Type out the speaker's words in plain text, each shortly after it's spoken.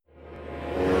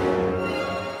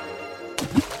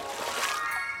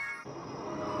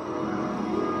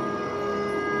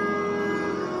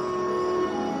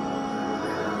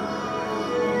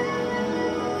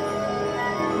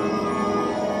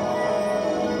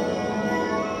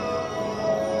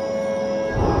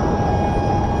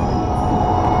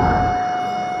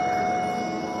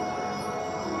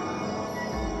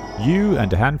You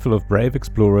and a handful of brave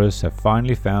explorers have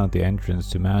finally found the entrance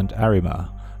to Mount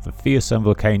Arima, the fearsome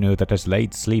volcano that has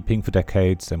laid sleeping for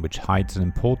decades and which hides an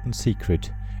important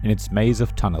secret in its maze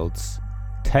of tunnels.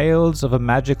 Tales of a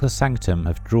magical sanctum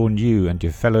have drawn you and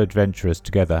your fellow adventurers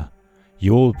together.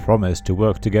 You all promise to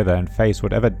work together and face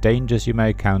whatever dangers you may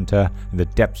encounter in the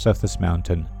depths of this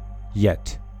mountain.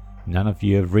 Yet, none of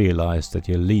you have realized that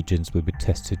your allegiance will be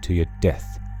tested to your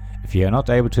death if you are not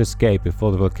able to escape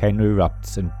before the volcano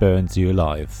erupts and burns you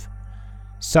alive.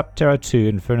 Subterra 2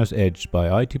 Inferno's Edge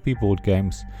by ITP Board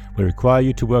Games will require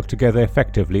you to work together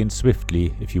effectively and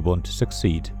swiftly if you want to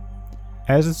succeed.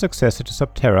 As a successor to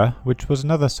Subterra, which was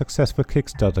another successful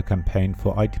Kickstarter campaign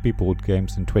for ITP Board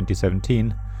Games in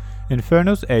 2017,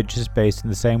 Inferno's Edge is based in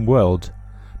the same world,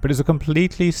 but is a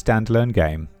completely standalone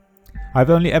game. I've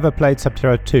only ever played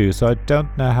Subterra 2, so I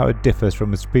don't know how it differs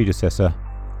from its predecessor.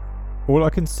 All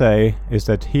I can say is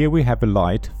that here we have a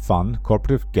light, fun,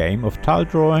 cooperative game of tile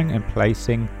drawing and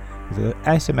placing with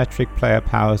asymmetric player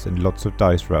powers and lots of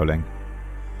dice rolling.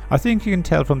 I think you can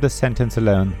tell from this sentence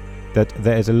alone that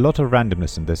there is a lot of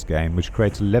randomness in this game, which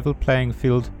creates a level playing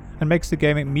field and makes the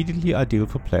game immediately ideal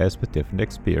for players with different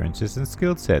experiences and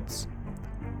skill sets.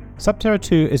 Subterra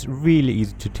 2 is really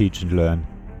easy to teach and learn.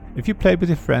 If you play with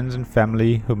your friends and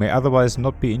family who may otherwise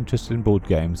not be interested in board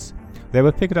games, they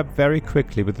will pick it up very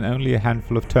quickly within only a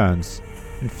handful of turns.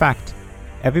 In fact,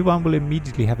 everyone will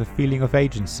immediately have a feeling of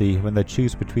agency when they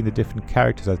choose between the different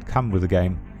characters that come with the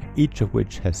game, each of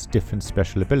which has different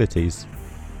special abilities.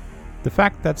 The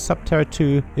fact that Subterra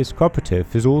 2 is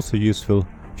cooperative is also useful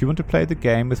if you want to play the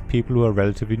game with people who are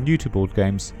relatively new to board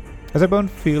games, as they won't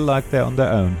feel like they're on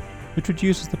their own, which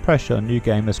reduces the pressure on new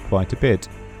gamers quite a bit.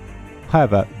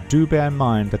 However, do bear in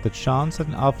mind that the chance that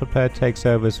an alpha player takes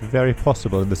over is very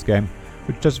possible in this game,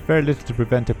 which does very little to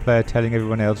prevent a player telling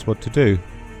everyone else what to do.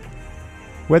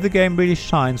 Where the game really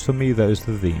shines for me though is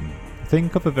the theme.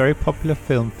 Think of a very popular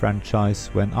film franchise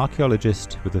where an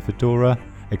archaeologist with a fedora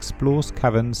explores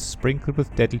caverns sprinkled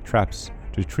with deadly traps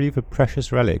to retrieve a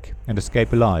precious relic and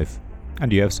escape alive.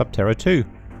 And you have Subterra 2.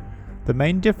 The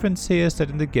main difference here is that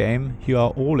in the game you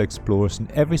are all explorers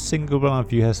and every single one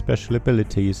of you has special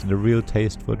abilities and a real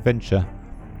taste for adventure.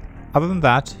 Other than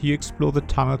that, you explore the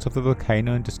tunnels of the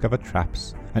volcano and discover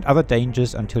traps and other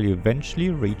dangers until you eventually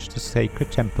reach the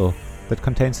sacred temple that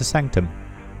contains the sanctum,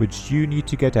 which you need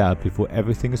to get out before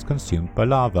everything is consumed by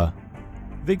lava.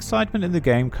 The excitement in the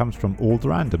game comes from all the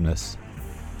randomness.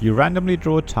 You randomly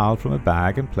draw a tile from a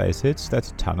bag and place it so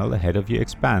that a tunnel ahead of you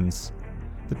expands.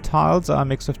 The tiles are a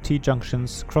mix of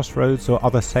T-junctions, crossroads or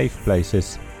other safe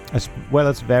places, as well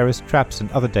as various traps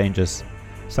and other dangers,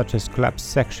 such as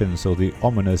collapsed sections or the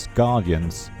ominous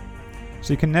guardians.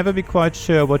 So you can never be quite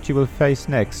sure what you will face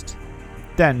next.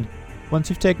 Then, once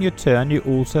you've taken your turn, you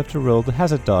also have to roll the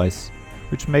hazard dice,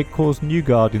 which may cause new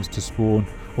guardians to spawn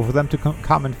or for them to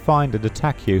come and find and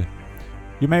attack you.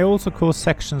 You may also cause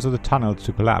sections of the tunnel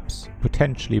to collapse,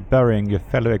 potentially burying your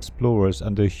fellow explorers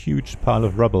under a huge pile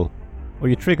of rubble, or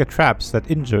you trigger traps that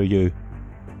injure you.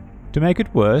 To make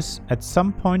it worse, at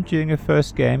some point during your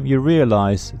first game you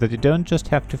realize that you don't just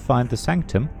have to find the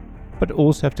sanctum, but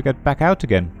also have to get back out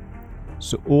again.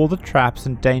 So all the traps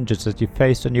and dangers that you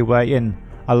faced on your way in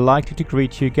are likely to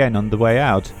greet you again on the way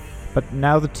out, but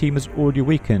now the team is already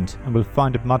weakened and will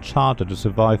find it much harder to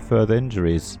survive further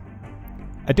injuries.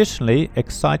 Additionally,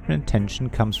 excitement and tension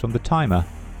comes from the timer.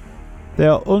 There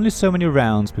are only so many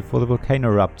rounds before the volcano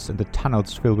erupts and the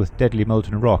tunnels fill with deadly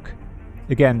molten rock.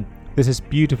 Again, this is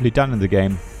beautifully done in the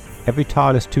game. Every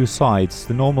tile has two sides,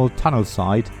 the normal tunnel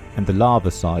side and the lava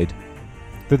side.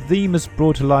 The theme is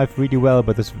brought to life really well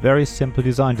by this very simple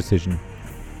design decision.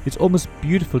 It's almost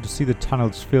beautiful to see the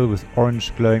tunnels filled with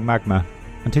orange glowing magma,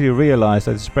 until you realize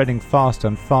that it's spreading faster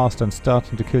and faster and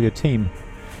starting to kill your team.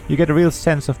 You get a real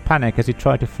sense of panic as you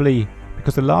try to flee,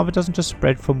 because the lava doesn't just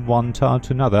spread from one tile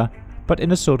to another, but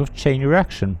in a sort of chain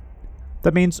reaction.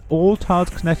 That means all tiles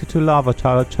connected to a lava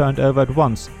tile are turned over at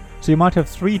once, so you might have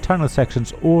 3 tunnel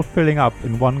sections all filling up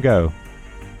in one go.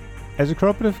 As a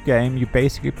cooperative game, you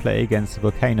basically play against the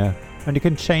volcano, and you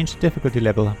can change the difficulty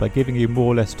level by giving you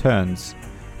more or less turns.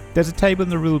 There's a table in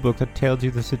the rulebook that tells you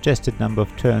the suggested number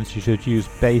of turns you should use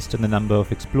based on the number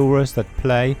of explorers that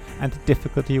play and the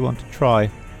difficulty you want to try.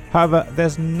 However,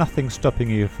 there's nothing stopping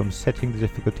you from setting the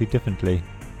difficulty differently.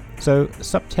 So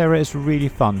Subterra is really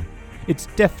fun. It's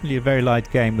definitely a very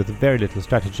light game with very little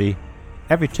strategy.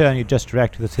 Every turn you just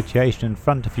react to the situation in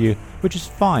front of you, which is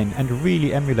fine and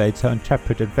really emulates how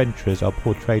intrepid adventurers are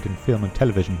portrayed in film and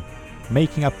television,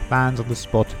 making up plans on the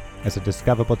spot as they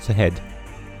discover what's ahead.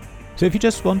 So if you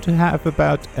just want to have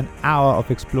about an hour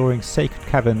of exploring sacred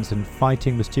caverns and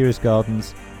fighting mysterious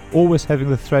gardens, always having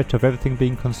the threat of everything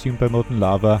being consumed by molten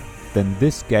lava, then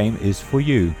this game is for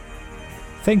you.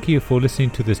 Thank you for listening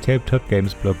to this Tabletop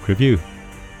Games blog review.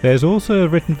 There's also a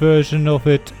written version of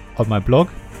it on my blog,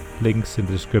 links in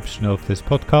the description of this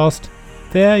podcast.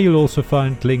 There you'll also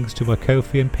find links to my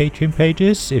Ko-fi and Patreon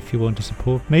pages if you want to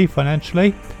support me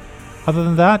financially. Other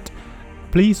than that,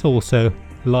 please also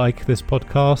like this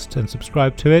podcast and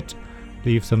subscribe to it.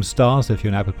 Leave some stars if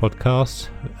you're an Apple Podcast.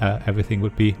 Everything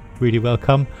would be really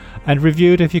welcome. And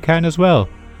review it if you can as well.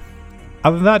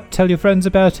 Other than that, tell your friends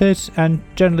about it, and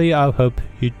generally I hope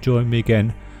you join me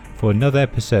again for another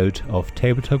episode of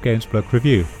Tabletop Games Blog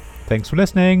Review. Thanks for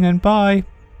listening, and bye!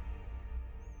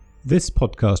 This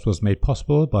podcast was made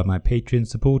possible by my Patreon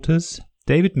supporters: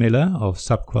 David Miller of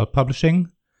Subquad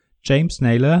Publishing, James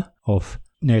Naylor of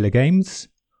Naylor Games,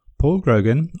 Paul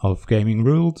Grogan of Gaming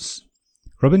Rules,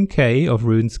 Robin Kay of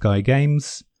Ruined Sky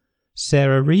Games,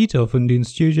 Sarah Reed of Undine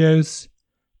Studios,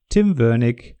 Tim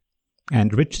Vernick,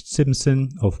 and Richard Simpson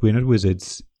of We're Not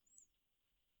Wizards.